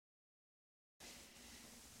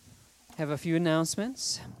have a few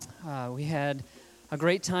announcements. We had a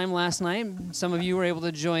great time last night. Some of you were able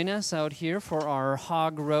to join us out here for our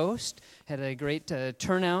hog roast. Had a great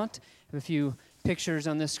turnout. Have a few pictures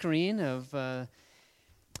on the screen of the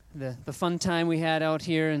fun time we had out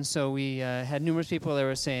here. And so we had numerous people that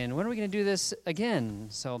were saying, when are we going to do this again?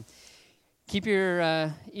 So keep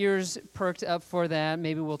your ears perked up for that.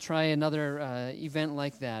 Maybe we'll try another event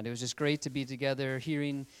like that. It was just great to be together,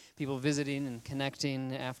 hearing people visiting and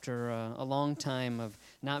connecting after a long time of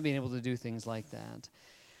not being able to do things like that.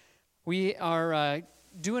 We are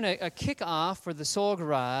doing a kickoff for the Soul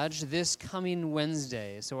Garage this coming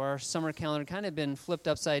Wednesday. So our summer calendar kind of been flipped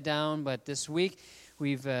upside down, but this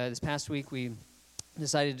past week we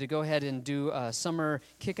decided to go ahead and do a summer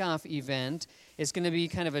kickoff event. It's going to be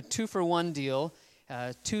kind of a 2-for-1 deal,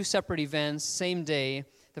 2 separate events, same day.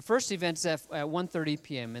 The first event is at 1:30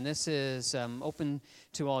 p.m., and this is open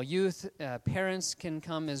to all youth. Parents can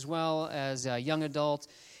come as well as young adults.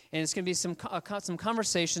 And it's going to be some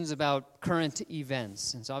conversations about current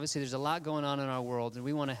events. And so obviously there's a lot going on in our world, and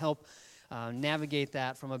we want to help navigate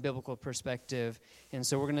that from a biblical perspective. And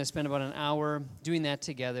so we're going to spend about an hour doing that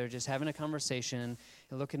together, just having a conversation,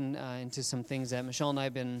 and looking into some things that Michelle and I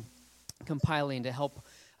have been compiling to help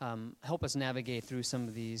us navigate through some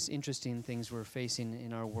of these interesting things we're facing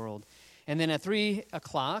in our world. And then at 3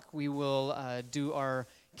 o'clock, we will do our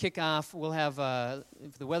kickoff. We'll have,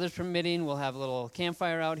 if the weather's permitting, we'll have a little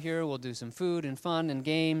campfire out here. We'll do some food and fun and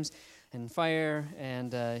games and fire.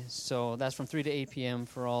 And so that's from 3 to 8 p.m.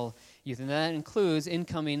 for all youth. And that includes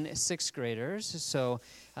incoming 6th graders. So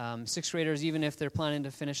 6th graders, even if they're planning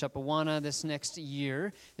to finish up Awana this next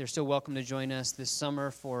year, they're still welcome to join us this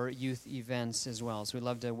summer for youth events as well. So we'd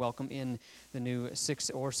love to welcome in the new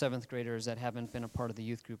 6th or 7th graders that haven't been a part of the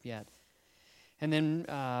youth group yet. And then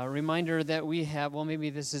a reminder that we have, well, maybe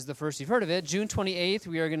this is the first you've heard of it, June 28th,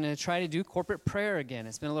 we are going to try to do corporate prayer again.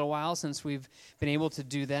 It's been a little while since we've been able to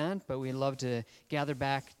do that, but we love to gather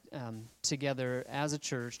back together as a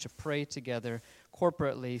church to pray together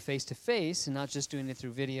corporately, face-to-face, and not just doing it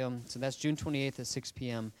through video. So that's June 28th at 6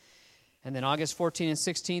 p.m. And then August 14th and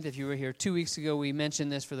 16th, if you were here 2 weeks ago, we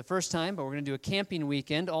mentioned this for the first time, but we're going to do a camping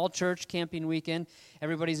weekend, all-church camping weekend.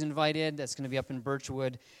 Everybody's invited. That's going to be up in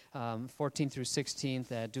Birchwood, 14th through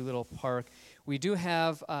 16th at Doolittle Park. We do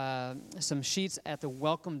have some sheets at the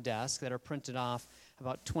welcome desk that are printed off,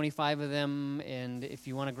 about 25 of them, and if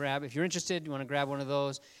you're interested, you want to grab one of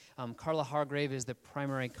those. Carla Hargrave is the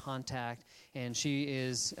primary contact, and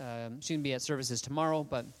she's going to be at services tomorrow,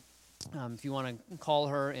 but if you want to call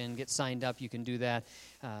her and get signed up, you can do that,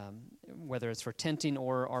 whether it's for tenting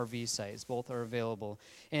or RV sites. Both are available.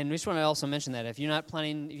 And we just want to also mention that if you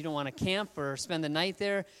don't want to camp or spend the night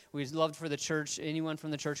there, we'd love for the church, anyone from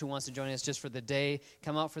the church who wants to join us just for the day,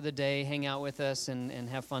 come out for the day, hang out with us, and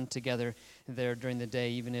have fun together there during the day,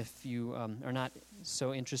 even if you are not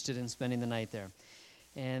so interested in spending the night there.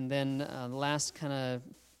 And then the last kind of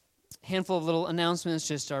handful of little announcements,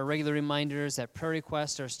 just our regular reminders that prayer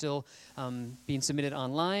requests are still being submitted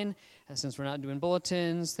online. Since we're not doing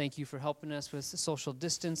bulletins, thank you for helping us with social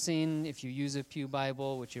distancing. If you use a Pew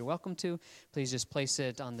Bible, which you're welcome to, please just place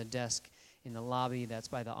it on the desk in the lobby. That's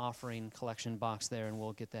by the offering collection box there, and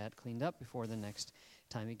we'll get that cleaned up before the next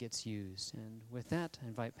time it gets used. And with that, I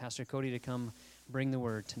invite Pastor Cody to come bring the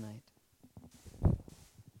word tonight.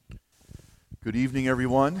 Good evening,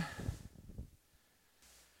 everyone.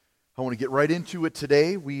 I want to get right into it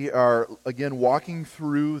today. We are, again, walking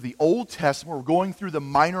through the Old Testament. We're going through the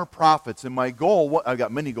minor prophets. And my goal, I've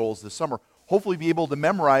got many goals this summer, hopefully be able to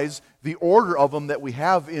memorize the order of them that we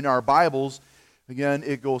have in our Bibles. Again,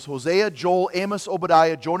 it goes Hosea, Joel, Amos,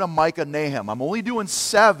 Obadiah, Jonah, Micah, Nahum. I'm only doing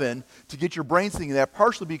 7 to get your brains thinking that,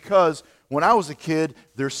 partially because when I was a kid,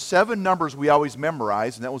 there's 7 numbers we always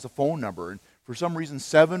memorize, and that was a phone number. And for some reason,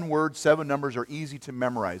 7 words, 7 numbers are easy to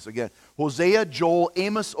memorize. Again, Hosea, Joel,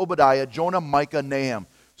 Amos, Obadiah, Jonah, Micah, Nahum.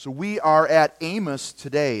 So we are at Amos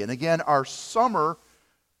today. And again, our summer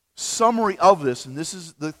summary of this, and this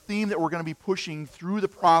is the theme that we're going to be pushing through the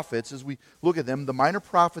prophets as we look at them. The minor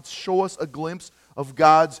prophets show us a glimpse of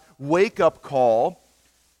God's wake-up call.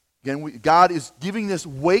 Again, God is giving this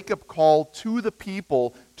wake-up call to the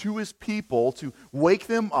people, to His people, to wake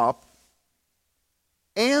them up.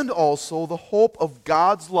 And also the hope of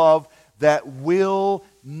God's love that will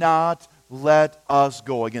not let us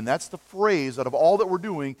go. Again, that's the phrase out of all that we're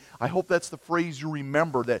doing. I hope that's the phrase you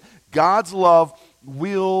remember, that God's love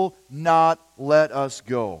will not let us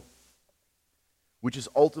go, which is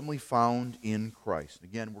ultimately found in Christ.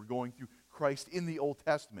 Again, we're going through Christ in the Old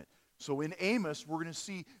Testament. So in Amos, we're going to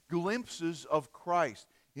see glimpses of Christ.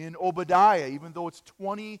 In Obadiah, even though it's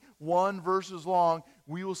 21 verses long,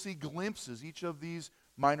 we will see glimpses, each of these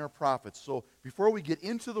minor prophets. So before we get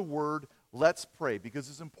into the Word, let's pray, because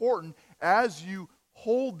it's important as you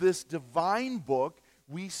hold this divine book,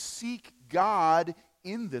 we seek God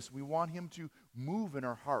in this. We want Him to move in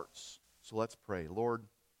our hearts. So let's pray. Lord,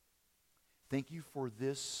 thank you for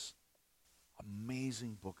this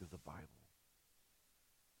amazing book of the Bible.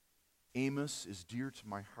 Amos is dear to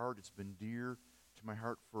my heart. It's been dear to my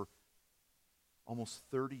heart for almost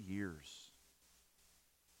 30 years.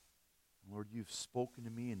 Lord, you've spoken to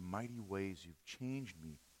me in mighty ways. You've changed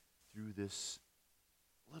me through this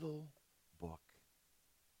little book.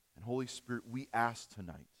 And Holy Spirit, we ask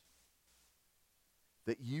tonight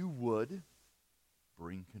that you would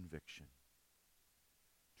bring conviction.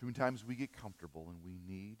 Too many times we get comfortable and we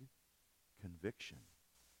need conviction.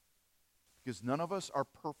 Because none of us are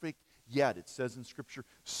perfect yet. It says in Scripture,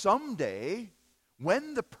 someday,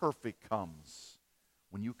 when the perfect comes,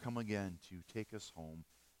 when you come again to take us home,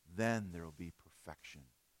 then there will be perfection.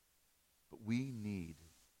 But we need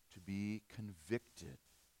to be convicted.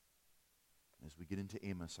 As we get into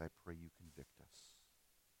Amos, I pray you convict us.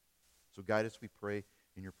 So guide us, we pray,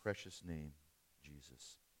 in your precious name,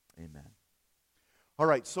 Jesus. Amen. All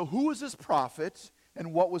right, so who was this prophet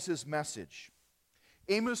and what was his message?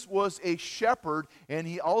 Amos was a shepherd, and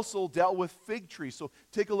he also dealt with fig trees. So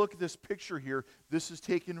take a look at this picture here. This is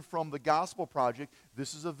taken from the Gospel Project.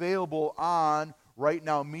 This is available on Right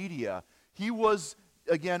Now Media. He was,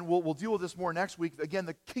 again, we'll deal with this more next week. Again,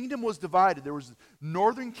 the kingdom was divided. There was the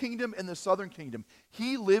northern kingdom and the southern kingdom.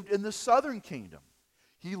 He lived in the southern kingdom.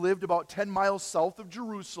 He lived about 10 miles south of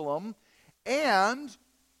Jerusalem, and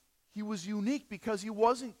he was unique because he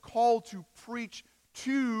wasn't called to preach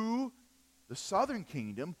to the southern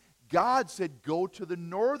kingdom. God said, go to the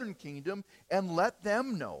northern kingdom and let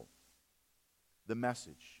them know the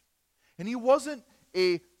message. And he wasn't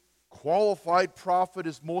a qualified prophet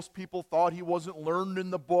as most people thought. He wasn't learned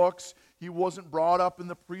in the books. He wasn't brought up in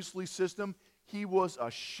the priestly system. He was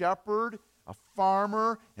a shepherd, a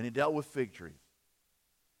farmer, and he dealt with fig trees.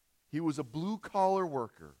 He was a blue-collar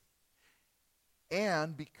worker.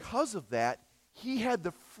 And because of that, he had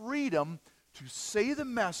the freedom to say the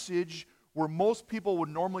message where most people would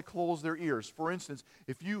normally close their ears. For instance,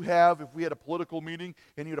 if we had a political meeting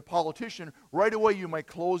and you had a politician, right away you might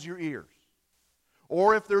close your ears.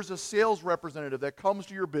 Or if there's a sales representative that comes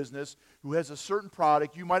to your business who has a certain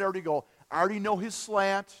product, you might already go, I already know his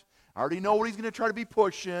slant. I already know what he's going to try to be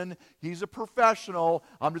pushing. He's a professional.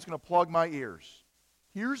 I'm just going to plug my ears.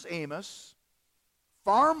 Here's Amos,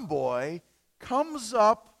 farm boy, comes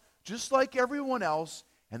up just like everyone else,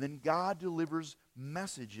 and then God delivers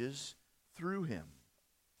messages through him.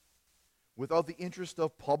 Without the interest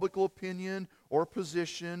of public opinion or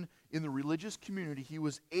position in the religious community, he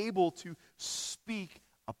was able to speak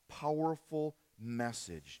a powerful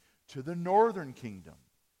message to the northern kingdom.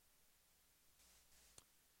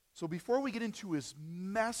 So before we get into his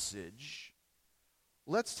message,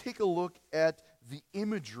 let's take a look at the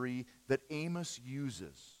imagery that Amos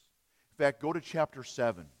uses. In fact, go to chapter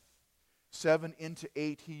 7. 7 into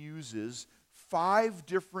 8, he uses 5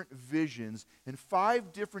 different visions and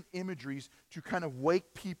 5 different imageries to kind of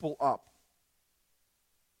wake people up.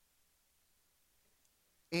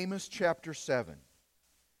 Amos chapter 7.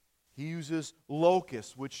 He uses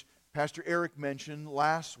locusts, which Pastor Eric mentioned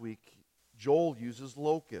last week. Joel uses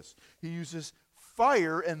locusts. He uses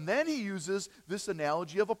fire, and then he uses this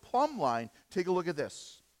analogy of a plumb line. Take a look at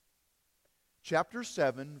this. Chapter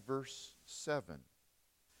 7, verse 7.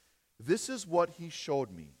 This is what he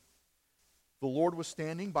showed me. The Lord was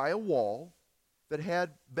standing by a wall that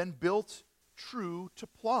had been built true to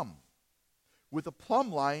plumb, with a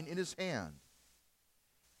plumb line in his hand.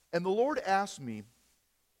 And the Lord asked me,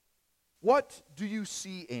 what do you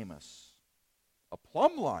see, Amos? A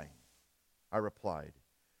plumb line, I replied.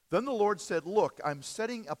 Then the Lord said, look, I'm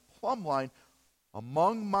setting a plumb line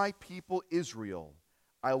among my people Israel.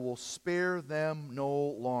 I will spare them no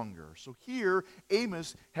longer. So here,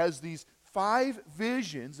 Amos has these 5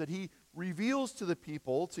 visions that he reveals to the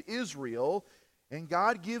people, to Israel, and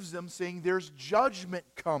God gives them saying there's judgment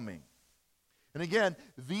coming. And again,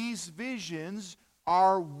 these visions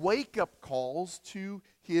are wake-up calls to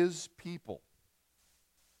his people.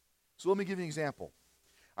 So let me give you an example.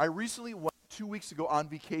 I recently went 2 weeks ago on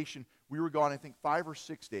vacation. We were gone, I think, 5 or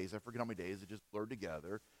 6 days. I forget how many days. It just blurred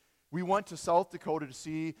together. We went to South Dakota to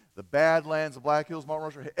see the Badlands, the Black Hills, Mount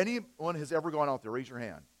Rushmore. Anyone has ever gone out there? Raise your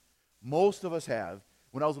hand. Most of us have.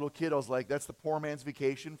 When I was a little kid, I was like, that's the poor man's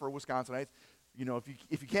vacation for Wisconsinites. You know,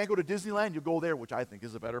 if you can't go to Disneyland, you'll go there, which I think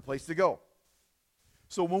is a better place to go.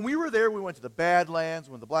 So when we were there, we went to the Badlands,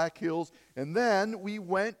 went to the Black Hills, and then we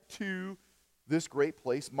went to this great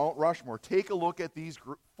place, Mount Rushmore. Take a look at these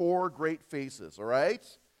 4 great faces, all right?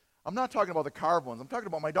 I'm not talking about the carved ones. I'm talking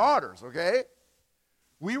about my daughters, okay?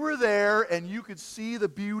 We were there, and you could see the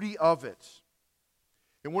beauty of it.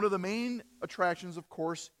 And one of the main attractions, of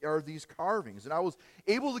course, are these carvings. And I was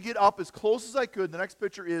able to get up as close as I could. The next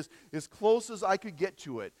picture is as close as I could get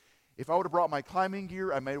to it. If I would have brought my climbing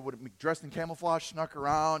gear, I might have been dressed in camouflage, snuck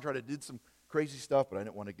around, tried to do some crazy stuff, but I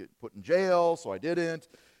didn't want to get put in jail, so I didn't.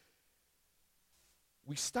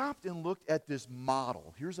 We stopped and looked at this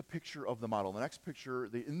model. Here's a picture of the model. The next picture,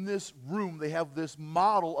 in this room, they have this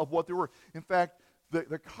model of what they were. In fact,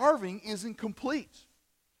 the carving isn't complete.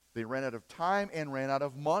 They ran out of time and ran out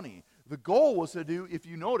of money. The goal was to do, if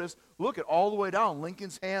you notice, look at all the way down,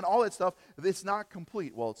 Lincoln's hand, all that stuff. It's not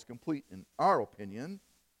complete. Well, it's complete in our opinion.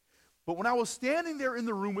 But when I was standing there in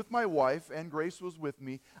the room with my wife, and Grace was with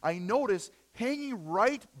me, I noticed hanging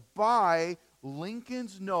right by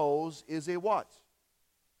Lincoln's nose is a what?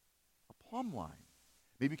 A plumb line.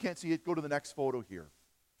 Maybe you can't see it. Go to the next photo here.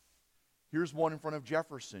 Here's one in front of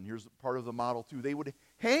Jefferson. Here's part of the model too. They would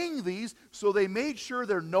hang these so they made sure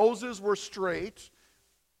their noses were straight,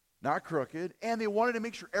 not crooked, and they wanted to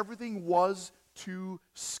make sure everything was to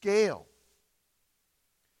scale.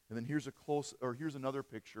 And then here's another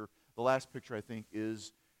picture. The last picture, I think,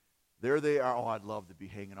 is there they are. Oh, I'd love to be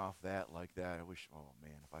hanging off that like that. I wish, oh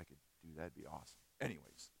man, if I could do that, it'd be awesome.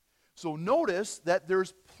 Anyways. So notice that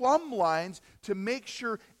there's plumb lines to make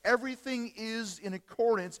sure everything is in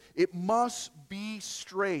accordance. It must be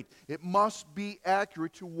straight. It must be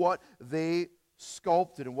accurate to what they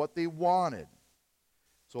sculpted and what they wanted.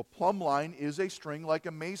 So a plumb line is a string like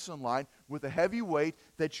a mason line with a heavy weight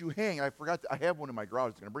that you hang. I have one in my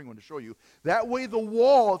garage. I'm going to bring one to show you. That way the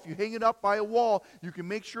wall, if you hang it up by a wall, you can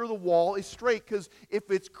make sure the wall is straight, because if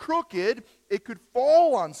it's crooked, it could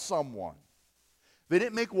fall on someone. They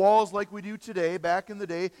didn't make walls like we do today. Back in the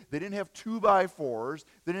day, they didn't have 2x4s.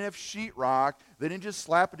 They didn't have sheetrock. They didn't just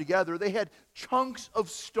slap it together. They had chunks of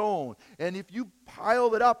stone. And if you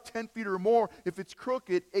piled it up 10 feet or more, if it's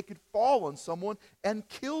crooked, it could fall on someone and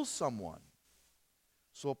kill someone.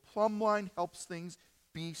 So a plumb line helps things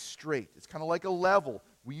be straight. It's kind of like a level.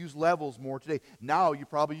 We use levels more today. Now you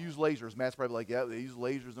probably use lasers. Matt's probably like, yeah, they use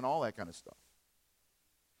lasers and all that kind of stuff.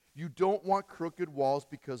 You don't want crooked walls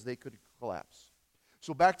because they could collapse.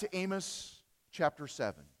 So back to Amos chapter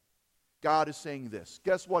 7. God is saying this.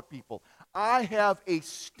 Guess what, people? I have a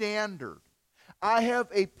standard. I have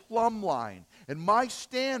a plumb line. And my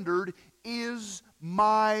standard is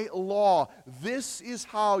my law. This is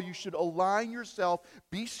how you should align yourself.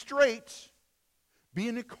 Be straight. Be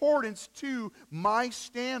in accordance to my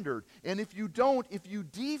standard. And if you don't, if you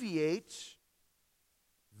deviate,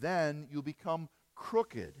 then you'll become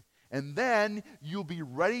crooked. And then you'll be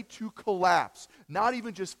ready to collapse. Not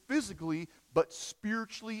even just physically, but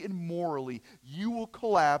spiritually and morally. You will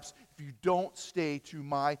collapse if you don't stay to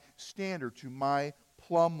my standard, to my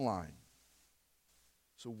plumb line.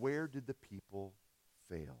 So where did the people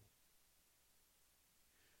fail?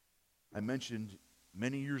 I mentioned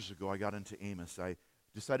many years ago I got into Amos. I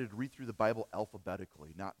decided to read through the Bible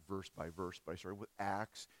alphabetically, not verse by verse, but I started with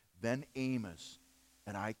Acts, then Amos.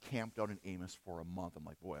 And I camped out in Amos for a month. I'm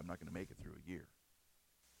like, boy, I'm not going to make it through a year.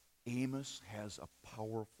 Amos has a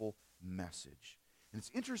powerful message. And it's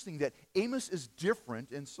interesting that Amos is different,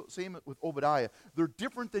 and so, same with Obadiah. They're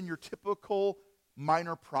different than your typical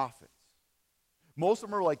minor prophets. Most of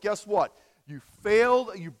them are like, guess what? You failed,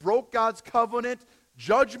 you broke God's covenant,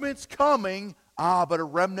 judgment's coming, but a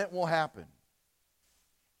remnant will happen.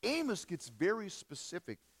 Amos gets very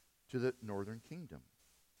specific to the northern kingdom.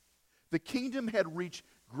 The kingdom had reached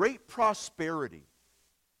great prosperity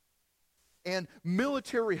and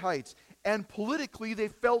military heights, and politically they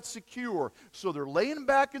felt secure. So they're laying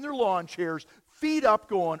back in their lawn chairs, feet up,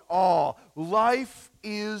 going, oh, life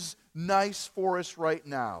is nice for us right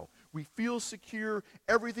now. We feel secure,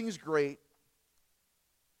 everything's great.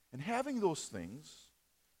 And having those things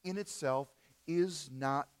in itself is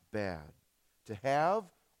not bad to have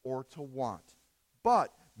or to want.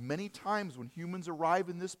 But many times when humans arrive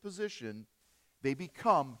in this position, they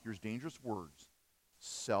become, here's dangerous words,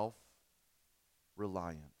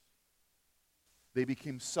 self-reliant. They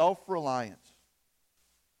became self-reliant.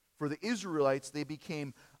 For the Israelites, they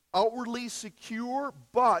became outwardly secure,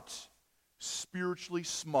 but spiritually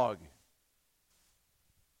smug.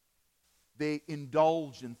 They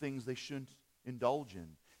indulged in things they shouldn't indulge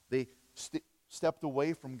in. They stepped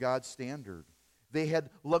away from God's standard. They had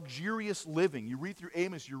luxurious living. You read through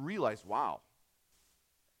Amos, you realize, wow.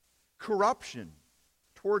 Corruption,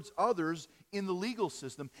 towards others in the legal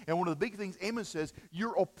system. And one of the big things Amos says,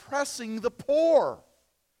 you're oppressing the poor.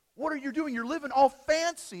 What are you doing? You're living all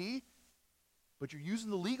fancy, but you're using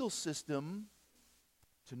the legal system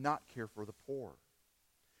to not care for the poor.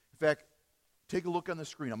 In fact, take a look on the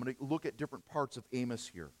screen. I'm going to look at different parts of Amos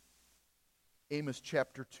here. Amos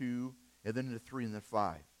chapter 2, and then into 3 and then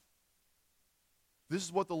 5. This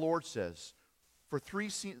is what the Lord says. For 3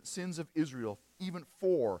 sins of Israel, even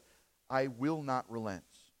 4, I will not relent.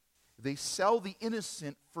 They sell the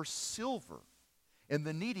innocent for silver, and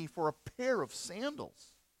the needy for a pair of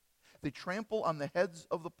sandals. They trample on the heads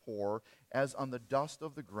of the poor as on the dust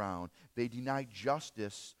of the ground. They deny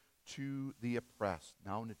justice to the oppressed.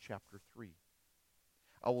 Now into chapter 3.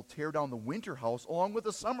 I will tear down the winter house along with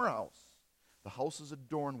the summer house. The houses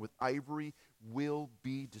adorned with ivory will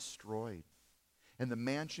be destroyed, and the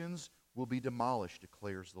mansions will be demolished,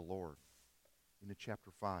 declares the Lord. Into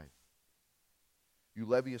chapter 5. You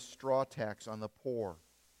levy a straw tax on the poor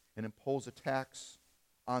and impose a tax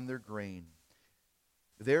on their grain.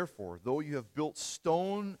 Therefore, though you have built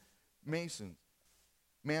stone mansions,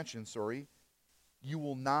 you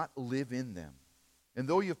will not live in them. And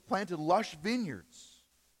though you have planted lush vineyards,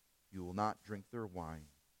 you will not drink their wine.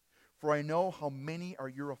 For I know how many are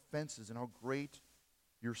your offenses and how great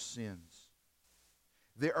your sins.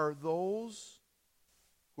 There are those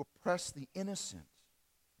who oppress the innocent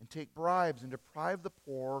and take bribes and deprive the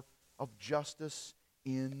poor of justice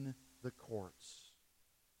in the courts.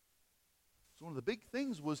 So one of the big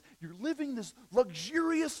things was you're living this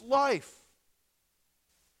luxurious life,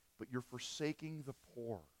 but you're forsaking the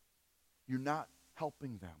poor. You're not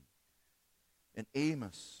helping them. And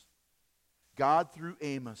Amos, God through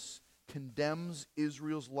Amos, condemns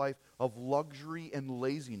Israel's life of luxury and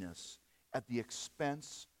laziness at the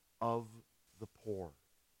expense of the poor.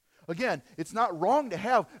 Again, it's not wrong to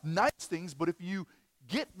have nice things, but if you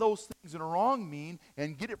get those things in a wrong mean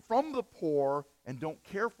and get it from the poor and don't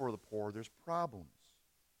care for the poor, there's problems.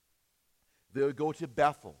 They would go to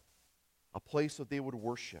Bethel, a place that they would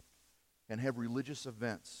worship and have religious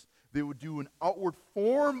events. They would do an outward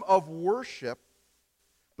form of worship,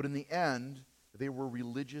 but in the end, they were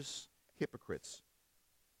religious hypocrites.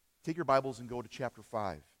 Take your Bibles and go to chapter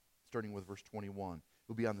 5, starting with verse 21.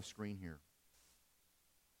 It'll be on the screen here.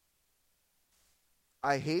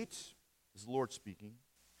 I hate, is the Lord speaking,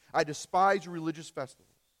 I despise your religious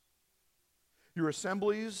festivals. Your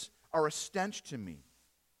assemblies are a stench to me.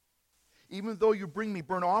 Even though you bring me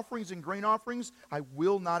burnt offerings and grain offerings, I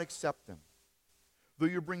will not accept them. Though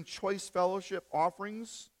you bring choice fellowship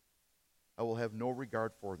offerings, I will have no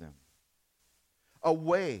regard for them.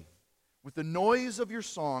 Away with the noise of your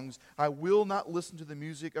songs, I will not listen to the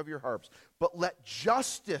music of your harps. But let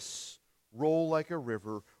justice roll like a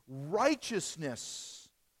river, righteousness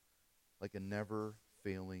like a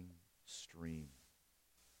never-failing stream.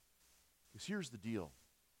 Because here's the deal.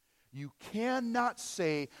 You cannot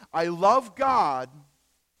say, I love God,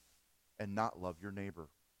 and not love your neighbor.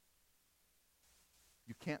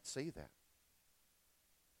 You can't say that.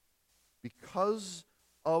 Because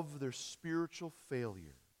of their spiritual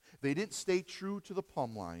failure, they didn't stay true to the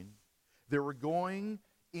plumb line. They were going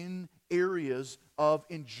in areas of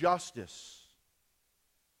injustice.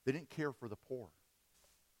 They didn't care for the poor.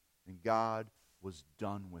 And God was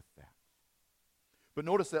done with that. But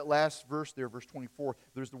notice that last verse there, verse 24,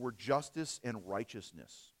 there's the word justice and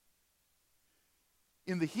righteousness.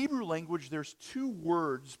 In the Hebrew language, there's 2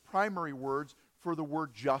 words, primary words, for the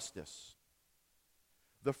word justice.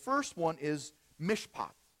 The first one is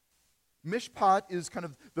mishpat. Mishpat is kind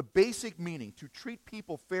of the basic meaning, to treat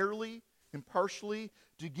people fairly, impartially,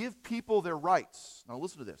 to give people their rights. Now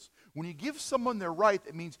listen to this. When you give someone their right,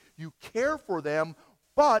 that means you care for them,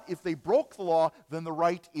 but if they broke the law, then the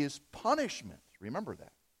right is punishment. Remember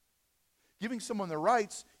that. Giving someone their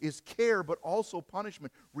rights is care, but also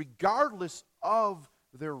punishment, regardless of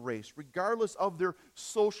their race, regardless of their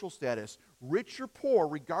social status. Rich or poor,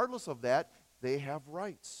 regardless of that, they have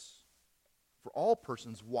rights. For all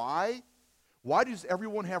persons. Why? Why does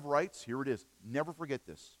everyone have rights? Here it is. Never forget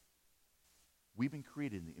this. We've been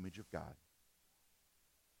created in the image of God.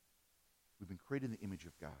 We've been created in the image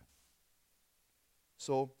of God.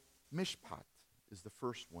 So, mishpat is the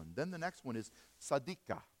first one. Then the next one is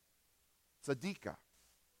tzadikah. Tzadikah.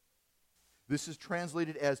 This is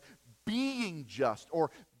translated as being just or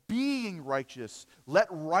being righteous. Let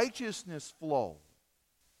righteousness flow.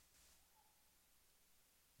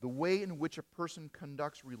 The way in which a person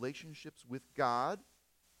conducts relationships with God,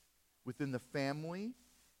 within the family,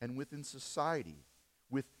 and within society,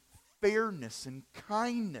 with fairness and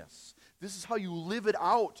kindness. This is how you live it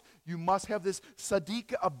out. You must have this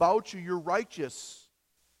tzadikah about you. You're righteous.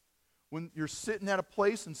 when you're sitting at a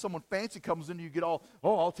place and someone fancy comes in, you get all,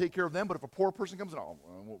 oh, I'll take care of them. But if a poor person comes in, oh,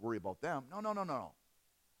 I won't worry about them. No.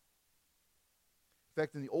 In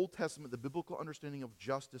fact, in the Old Testament, the biblical understanding of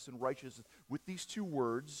justice and righteousness with these two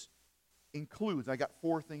words includes, I got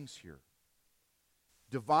four things here.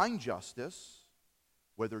 Divine justice,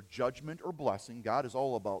 whether judgment or blessing. God is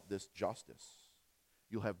all about this justice.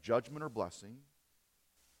 You'll have judgment or blessing.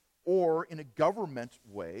 Or in a government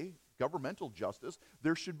way, governmental justice,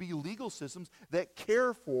 there should be legal systems that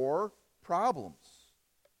care for problems.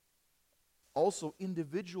 Also,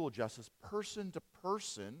 individual justice, person to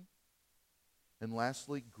person. And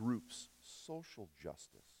lastly, groups, social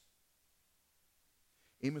justice.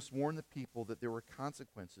 Amos warned the people that there were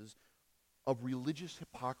consequences of religious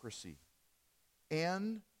hypocrisy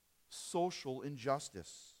and social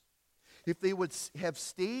injustice. If they would have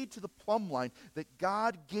stayed to the plumb line that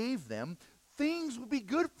God gave them, things would be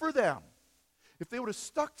good for them. If they would have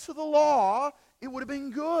stuck to the law, it would have been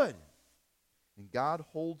good. And God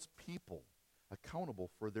holds people accountable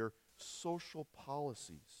for their social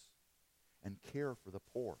policies and care for the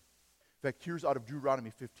poor. In fact, here's out of Deuteronomy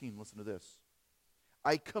 15. Listen to this.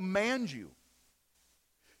 I command you,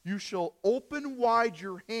 you shall open wide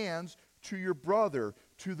your hands to your brother,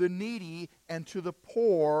 to the needy, and to the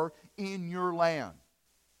poor in your land.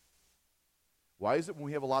 Why is it when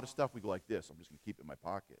we have a lot of stuff, we go like this? I'm just going to keep it in my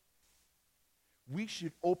pocket. We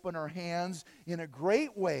should open our hands in a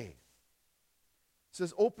great way. It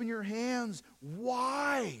says, open your hands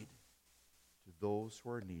wide to those who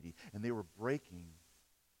are needy. And they were breaking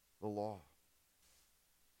the law.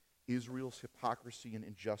 Israel's hypocrisy and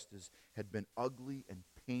injustice had been ugly and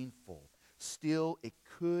painful. Still, it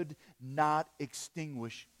could not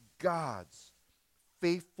extinguish God's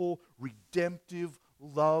faithful, redemptive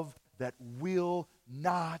love that will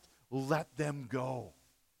not let them go.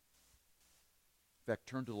 In fact,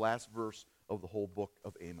 turn to the last verse of the whole book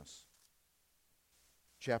of Amos.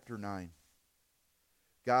 Chapter 9.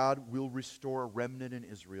 God will restore a remnant in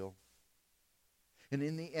Israel. And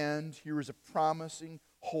in the end, here is a promising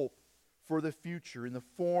hope for the future in the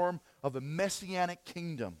form of a messianic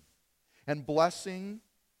kingdom and blessing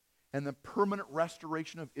and the permanent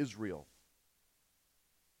restoration of Israel.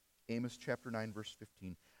 Amos chapter 9, verse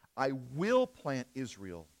 15. I will plant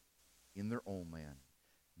Israel in their own land,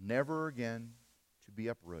 never again to be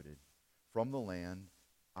uprooted from the land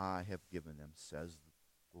I have given them, says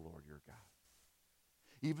the Lord your God.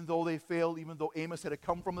 Even though they failed, even though Amos had to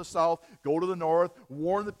come from the south, go to the north,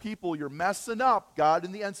 warn the people, you're messing up, God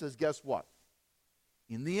in the end says, guess what?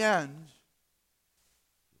 In the end,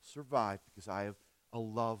 you'll survive because I have a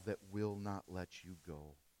love that will not let you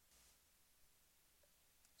go.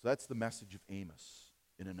 So that's the message of Amos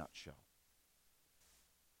in a nutshell.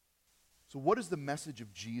 So what is the message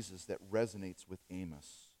of Jesus that resonates with Amos?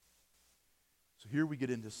 So here we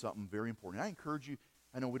get into something very important. I encourage you,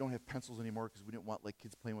 I know we don't have pencils anymore because we didn't want like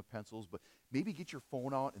kids playing with pencils, but maybe get your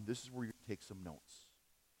phone out and this is where you take some notes.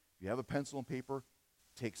 If you have a pencil and paper,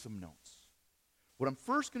 take some notes. What I'm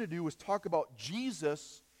first going to do is talk about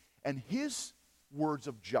Jesus and his words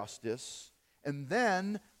of justice, and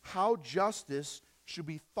then how justice should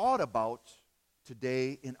be thought about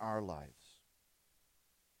today in our lives.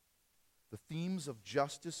 The themes of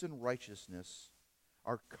justice and righteousness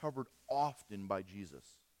are covered often by Jesus.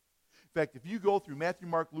 In fact, if you go through Matthew,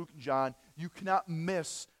 Mark, Luke, and John, you cannot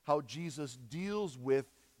miss how Jesus deals with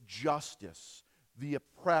justice, the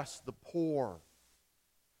oppressed, the poor,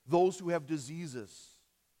 those who have diseases.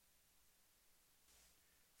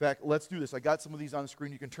 In fact, let's do this. I got some of these on the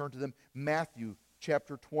screen. You can turn to them. Matthew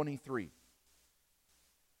chapter 23.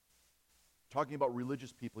 Talking about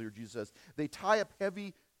religious people here, Jesus says, they tie up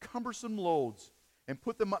heavy, cumbersome loads and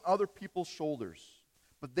put them on other people's shoulders,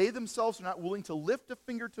 but they themselves are not willing to lift a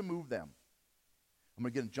finger to move them. I'm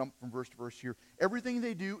going to jump from verse to verse here. Everything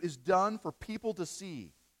they do is done for people to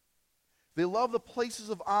see. They love the places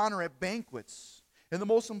of honor at banquets and the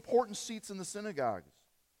most important seats in the synagogues.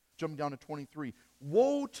 Jumping down to 23.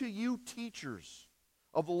 Woe to you, teachers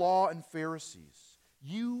of the law and Pharisees,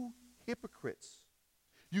 you hypocrites!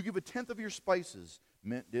 You give 1/10 of your spices,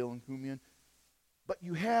 mint, dill, and cumin, but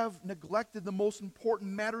you have neglected the most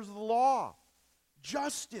important matters of the law: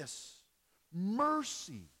 justice,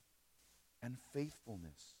 mercy, and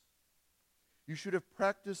faithfulness. You should have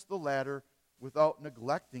practiced the latter without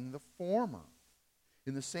neglecting the former.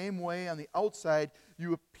 In the same way, on the outside,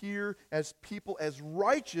 you appear as people as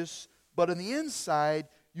righteous, but on the inside,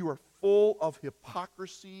 you are full of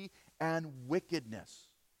hypocrisy and wickedness.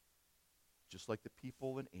 Just like the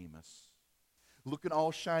people in Amos. Looking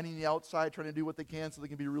all shiny on the outside, trying to do what they can so they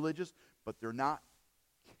can be religious, but they're not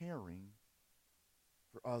caring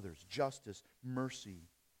for others, justice, mercy,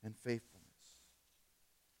 and faithfulness.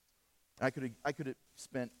 I could have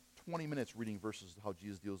spent 20 minutes reading verses of how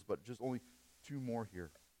Jesus deals, but just only two more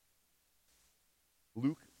here.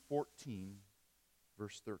 Luke 14,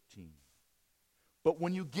 verse 13. But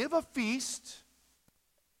when you give a feast,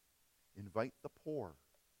 invite the poor,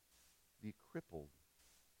 the crippled,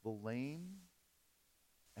 the lame,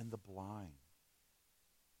 and the blind.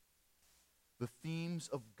 The themes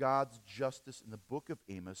of God's justice in the book of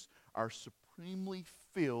Amos are supremely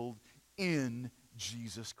filled in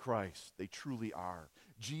Jesus Christ. They truly are.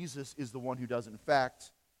 Jesus is the one who does it. In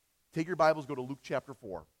fact, take your Bibles, go to Luke chapter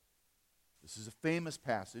 4. This is a famous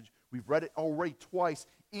passage. We've read it already twice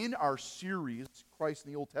in our series, Christ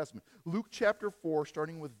in the Old Testament. Luke chapter 4,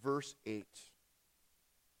 starting with verse 8.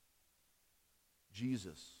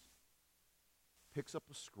 Jesus picks up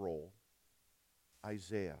a scroll,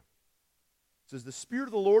 Isaiah. It says, "The Spirit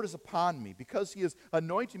of the Lord is upon me, because he has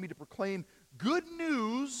anointed me to proclaim good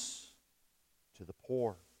news to the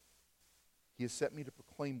poor. He has set me to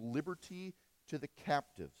proclaim liberty to the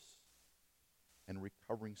captives and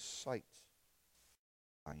recovering sight,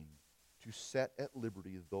 to set at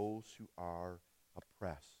liberty those who are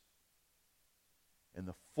oppressed." And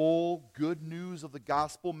the full good news of the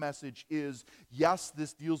gospel message is, yes,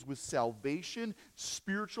 this deals with salvation,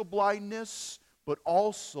 spiritual blindness, but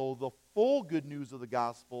also the full good news of the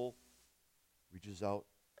gospel reaches out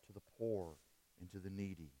to the poor and to the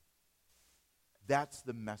needy. That's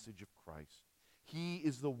the message of Christ. He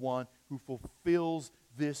is the one who fulfills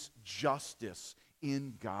this justice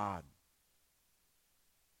in God.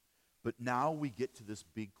 But now we get to this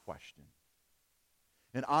big question.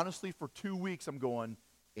 And honestly, for 2 weeks I'm going,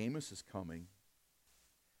 Amos is coming.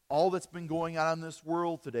 All that's been going on in this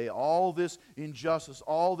world today, all this injustice,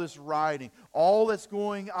 all this rioting, all that's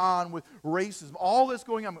going on with racism, all that's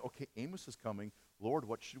going on. Okay, Amos is coming. Lord,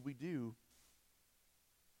 what should we do?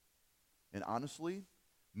 And honestly,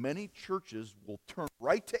 many churches will turn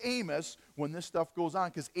right to Amos when this stuff goes on,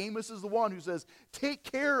 because Amos is the one who says, take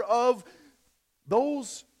care of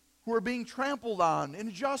those who are being trampled on,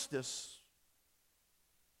 injustice.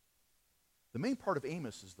 The main part of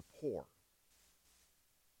Amos is the poor.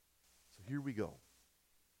 So here we go.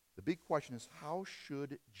 The big question is, how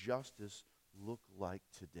should justice look like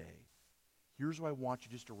today? Here's what I want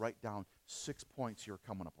you just to write down 6 points here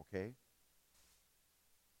coming up, okay?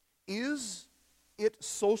 Is it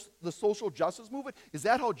the social justice movement? Is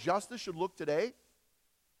that how justice should look today?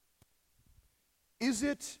 Is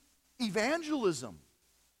it evangelism?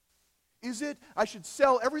 Is it, I should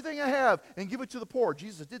sell everything I have and give it to the poor?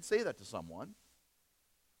 Jesus did say that to someone.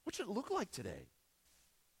 What should it look like today?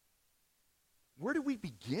 Where do we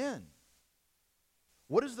begin?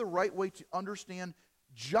 What is the right way to understand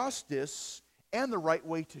justice and the right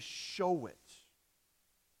way to show it?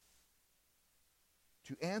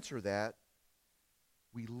 To answer that,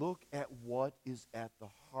 we look at what is at the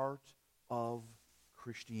heart of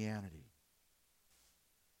Christianity.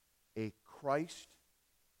 A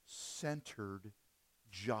Christ-centered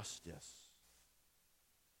justice.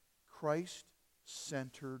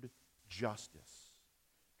 Christ-centered justice.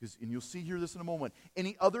 And you'll see here this in a moment.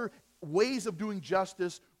 Any other ways of doing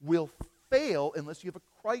justice will fail unless you have a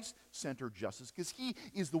Christ-centered justice, because he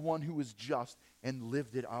is the one who is just and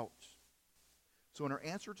lived it out. So in our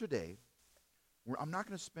answer today, I'm not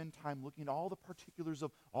going to spend time looking at all the particulars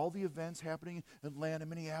of all the events happening in Atlanta,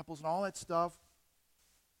 Minneapolis, and all that stuff.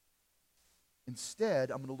 Instead,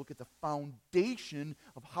 I'm going to look at the foundation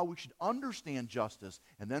of how we should understand justice,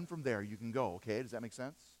 and then from there you can go, okay? Does that make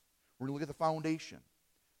sense? We're going to look at the foundation.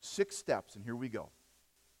 6 steps, and here we go.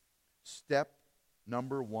 Step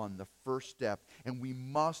number 1, the first step, and we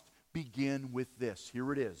must begin with this.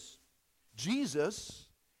 Here it is. Jesus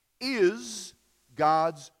is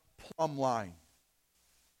God's plumb line.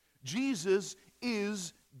 Jesus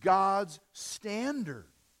is God's standard.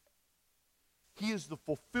 He is the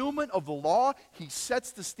fulfillment of the law. He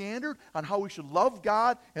sets the standard on how we should love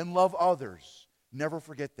God and love others. Never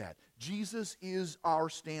forget that. Jesus is our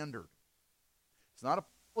standard. It's not a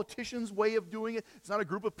politician's way of doing it. It's not a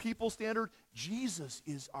group of people standard. Jesus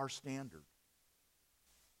is our standard.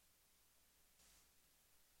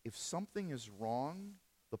 If something is wrong,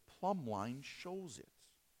 the plumb line shows it.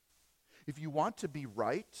 If you want to be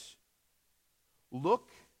right, look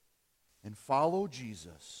and follow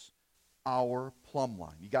Jesus, our plumb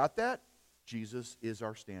line. You got that? Jesus is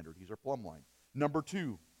our standard. He's our plumb line. Number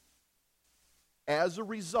 2, as a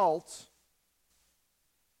result,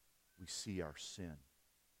 we see our sin.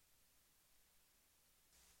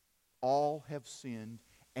 All have sinned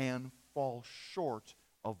and fall short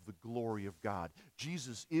of the glory of God.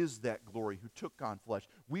 Jesus is that glory who took on flesh.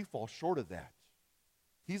 We fall short of that.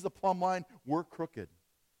 He's the plumb line, we're crooked.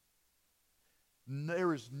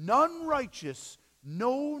 There is none righteous,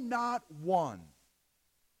 no, not one.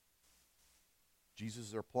 Jesus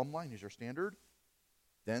is our plumb line, he's our standard.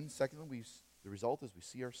 Then, secondly, the result is we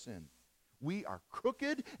see our sin. We are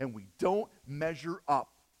crooked and we don't measure up.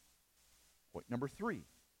 Point number 3.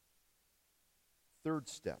 Third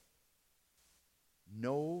step.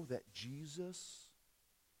 Know that Jesus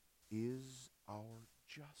is our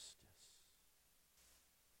justice.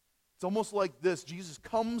 It's almost like this. Jesus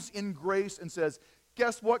comes in grace and says,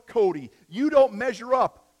 guess what, Cody? You don't measure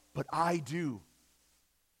up, but I do.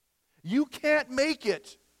 You can't make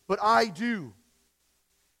it, but I do.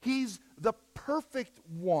 He's the perfect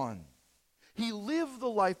one. He lived the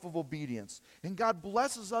life of obedience, and God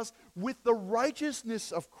blesses us with the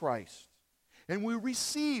righteousness of Christ. And we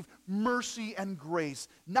receive mercy and grace,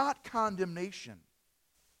 not condemnation.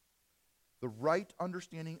 The right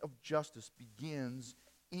understanding of justice begins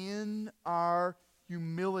in our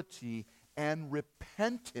humility and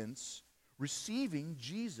repentance, receiving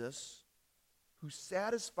Jesus who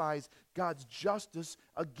satisfies God's justice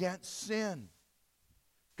against sin.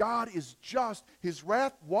 God is just. His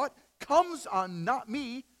wrath, what? Comes on not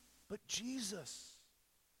me, but Jesus.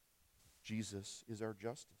 Jesus is our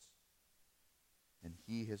justice. And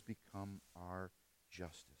he has become our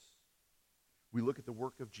justice. We look at the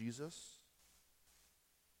work of Jesus,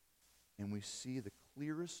 and we see the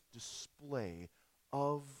clearest display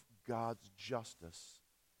of God's justice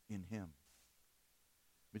in him.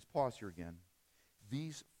 Let's pause here again.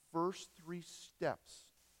 These first 3 steps,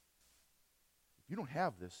 if you don't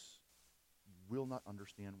have this, you will not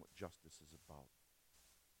understand what justice is about.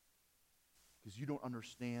 Because you don't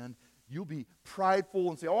understand, you'll be prideful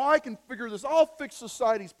and say, oh, I can figure this, I'll fix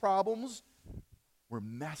society's problems. We're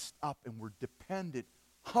messed up and we're dependent,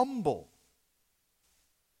 humble.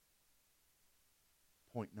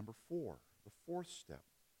 Point number 4, the 4th step.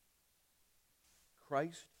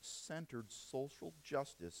 Christ-centered social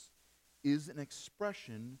justice is an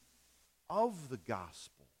expression of the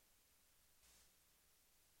gospel.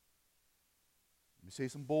 Let me say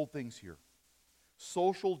some bold things here.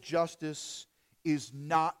 Social justice is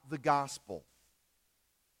not the gospel.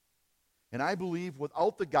 And I believe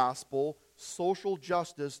without the gospel, social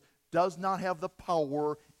justice does not have the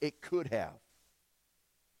power it could have.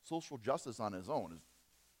 Social justice on its own is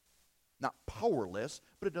not powerless,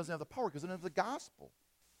 but it doesn't have the power because it doesn't have the gospel.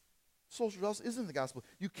 Social justice isn't the gospel.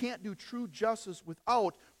 You can't do true justice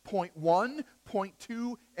without point 1, point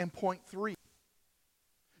 2, and point 3.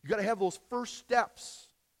 You've got to have those first steps.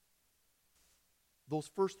 Those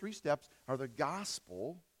first 3 steps are the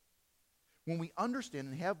gospel. When we understand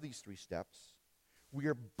and have these 3 steps, we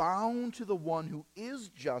are bound to the one who is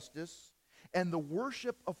justice, and the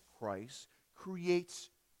worship of Christ creates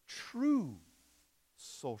true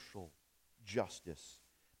social justice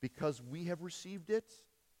because we have received it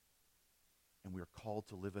and we are called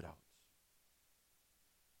to live it out.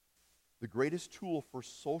 The greatest tool for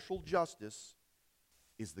social justice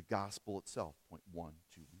is the gospel itself, point 1,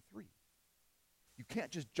 2, and 3. You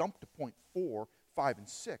can't just jump to point 4, 5, and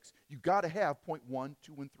 6. You've got to have point 1,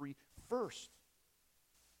 2, and 3 first.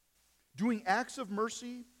 Doing acts of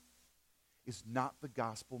mercy is not the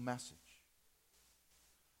gospel message.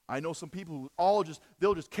 I know some people who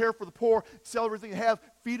they'll just care for the poor, sell everything they have,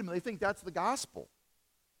 feed them, and they think that's the gospel.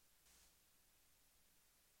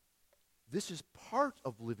 This is part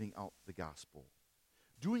of living out the gospel.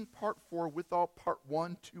 Doing part 4 without part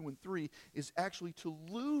 1, 2, and 3 is actually to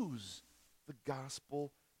lose the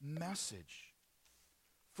gospel message.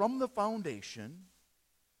 From the foundation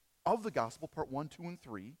of the gospel, part 1, 2, and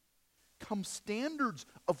 3, come standards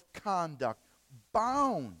of conduct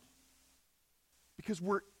bound because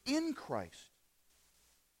we're in Christ.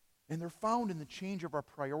 And they're found in the change of our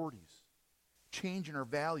priorities, change in our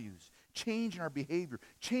values, change in our behavior,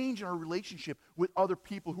 change in our relationship with other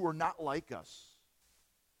people who are not like us.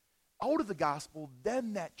 Out of the gospel,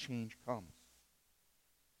 then that change comes.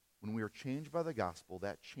 When we are changed by the gospel,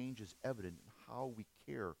 that change is evident in how we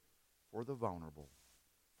care for the vulnerable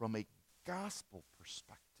from a gospel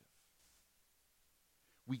perspective.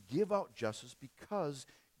 We give out justice because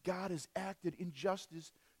God has acted in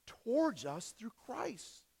justice towards us through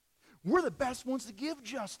Christ. We're the best ones to give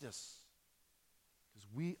justice because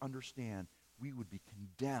we understand we would be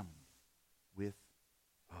condemned without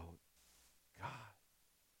God.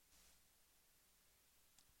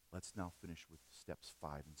 Let's now finish with steps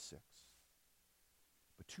 5 and 6.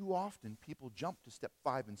 But too often, people jump to step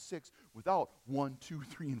 5 and 6 without 1, 2,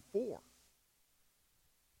 3, and 4.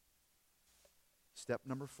 Step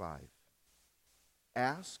number 5.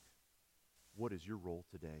 Ask, what is your role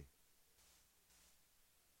today?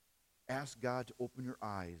 Ask God to open your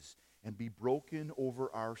eyes and be broken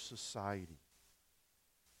over our society.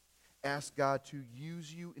 Ask God to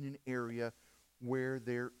use you in an area where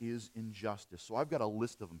there is injustice. So I've got a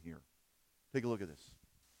list of them here. Take a look at this.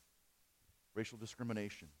 Racial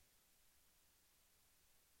discrimination,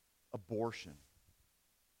 abortion,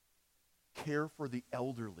 care for the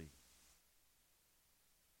elderly,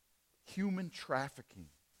 human trafficking,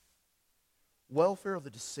 welfare of the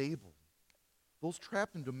disabled, those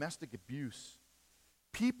trapped in domestic abuse,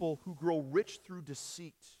 people who grow rich through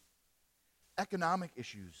deceit, economic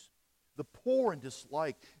issues, the poor and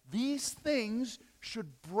dislike. These things should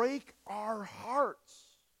break our hearts.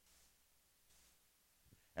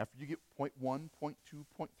 After you get point 1, point 2,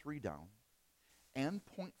 point 3 down, and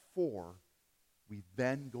point 4, we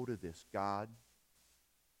then go to this. God,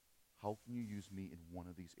 how can you use me in one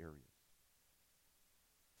of these areas?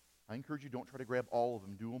 I encourage you, don't try to grab all of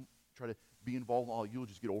them. Do them. Try to be involved in all. You'll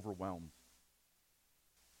just get overwhelmed.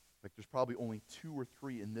 Like there's probably only 2 or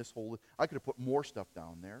 3 in this whole list. I could have put more stuff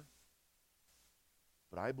down there.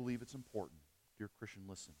 But I believe it's important. Dear Christian,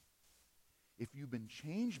 listen. If you've been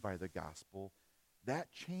changed by the gospel, that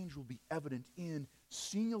change will be evident in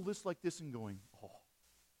seeing a list like this and going, oh,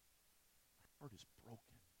 my heart is broken.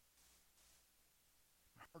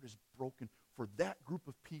 My heart is broken for that group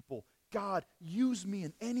of people. God, use me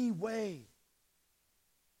in any way.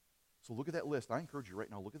 So look at that list. I encourage you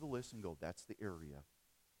right now, look at the list and go, that's the area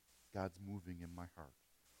God's moving in my heart.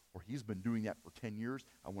 Or he's been doing that for 10 years.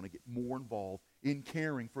 I want to get more involved in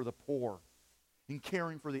caring for the poor, in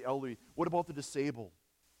caring for the elderly. What about the disabled?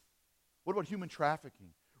 What about human trafficking,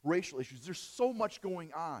 racial issues? There's so much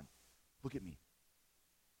going on. Look at me.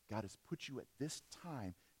 God has put you at this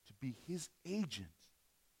time to be his agent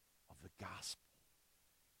of the gospel,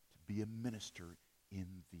 to be a minister in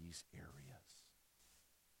these areas.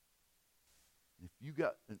 And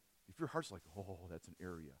if your heart's like, oh, that's an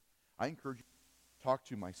area, I encourage you to talk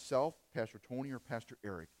to myself, Pastor Tony, or Pastor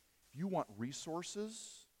Eric. If you want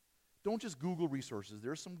resources, don't just Google resources.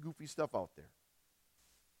 There's some goofy stuff out there.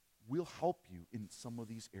 We'll help you in some of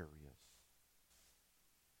these areas.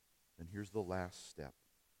 And here's the last step.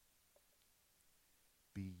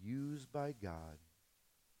 Be used by God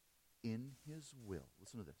in his will.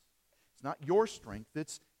 Listen to this. It's not your strength,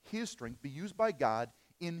 it's his strength. Be used by God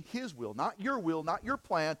in his will. Not your will, not your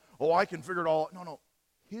plan. Oh, I can figure it all out. No.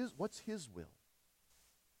 What's his will?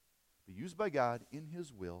 Be used by God in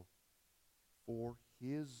his will for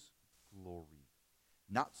his glory.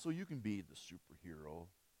 Not so you can be the superhero,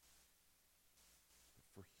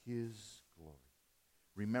 for his glory.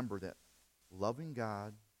 Remember that loving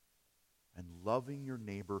God and loving your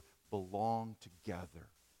neighbor belong together.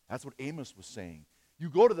 That's what Amos was saying. You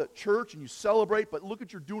go to the church and you celebrate, but look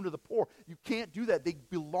what you're doing to the poor. You can't do that. They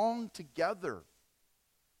belong together.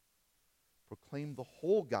 Proclaim the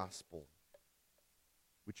whole gospel,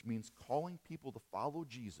 which means calling people to follow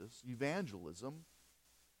Jesus, evangelism,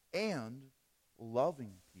 and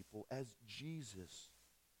loving people as Jesus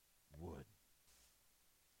would.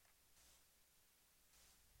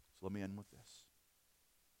 So let me end with this.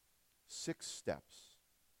 6 steps.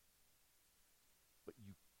 But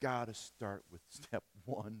you got to start with step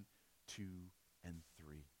 1, 2, and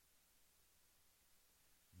 3.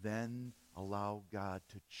 Then allow God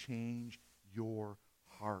to change your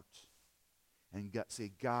heart. And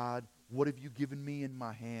say, God, what have you given me in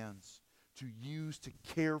my hands to use to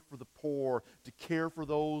care for the poor, to care for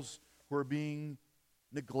those who are being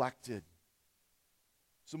neglected?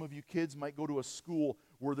 Some of you kids might go to a school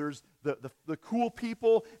where there's the cool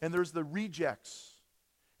people and there's the rejects.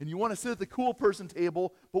 And you want to sit at the cool person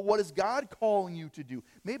table, but what is God calling you to do?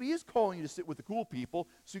 Maybe he's calling you to sit with the cool people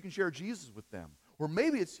so you can share Jesus with them. Or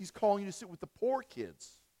maybe he's calling you to sit with the poor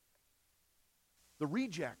kids, the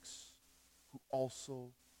rejects, who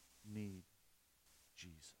also need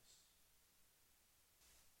Jesus.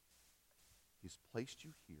 He's placed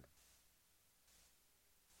you here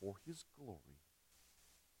for his glory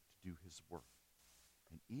to do his work.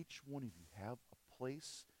 And each one of you have a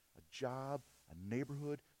place, a job, a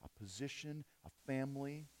neighborhood, a position, a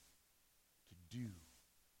family to do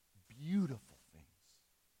beautiful things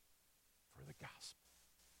for the gospel.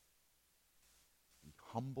 Be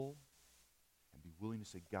humble and be willing to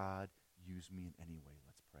say, God, use me in any way.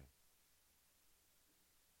 Let's pray.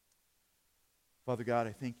 Father God,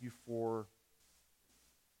 I thank you for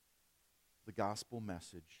the gospel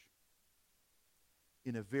message.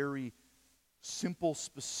 In a very simple,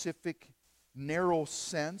 specific, narrow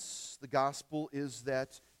sense, the gospel is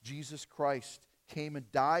that Jesus Christ came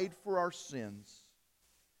and died for our sins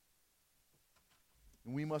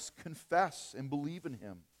and we must confess and believe in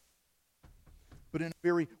him. But in a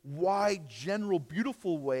very wide, general,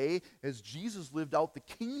 beautiful way, as Jesus lived out the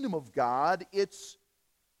kingdom of God, it's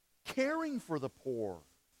caring for the poor.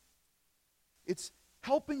 It's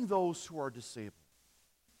helping those who are disabled.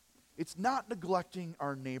 It's not neglecting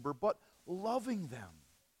our neighbor, but loving them.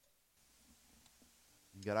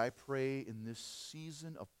 And yet I pray in this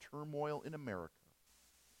season of turmoil in America,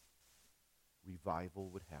 revival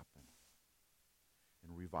would happen.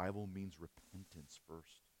 And revival means repentance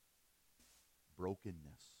first.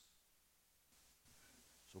 Brokenness.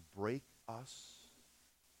 So break us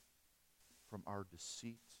from our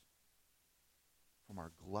deceit, from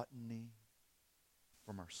our gluttony,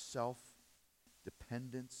 from our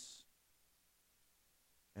self-dependence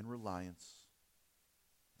and reliance,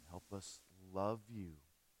 and help us love you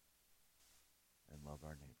and love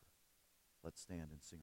our neighbor. Let's stand and sing.